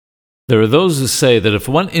There are those who say that if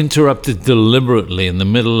one interrupted deliberately in the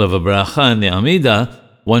middle of a bracha in the Amidah,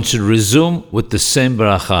 one should resume with the same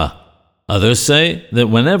bracha. Others say that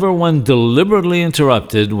whenever one deliberately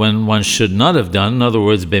interrupted when one should not have done, in other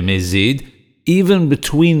words, Bemezid, even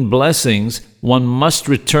between blessings, one must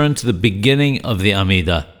return to the beginning of the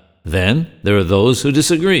Amidah. Then, there are those who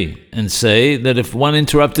disagree and say that if one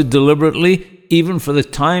interrupted deliberately, even for the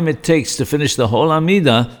time it takes to finish the whole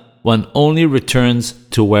Amidah, one only returns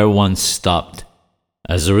to where one stopped.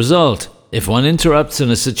 As a result, if one interrupts in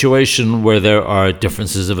a situation where there are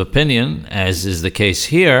differences of opinion, as is the case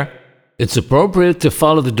here, it's appropriate to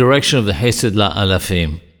follow the direction of the Hesed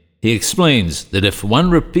La'alafim. He explains that if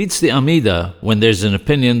one repeats the Amidah when there's an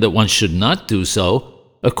opinion that one should not do so,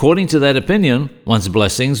 according to that opinion, one's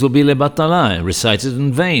blessings will be lebatala, recited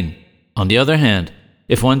in vain. On the other hand,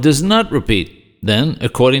 if one does not repeat, then,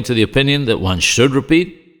 according to the opinion that one should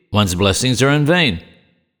repeat, one's blessings are in vain.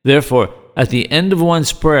 Therefore, at the end of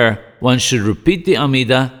one's prayer, one should repeat the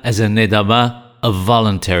Amidah as a nedaba, a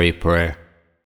voluntary prayer.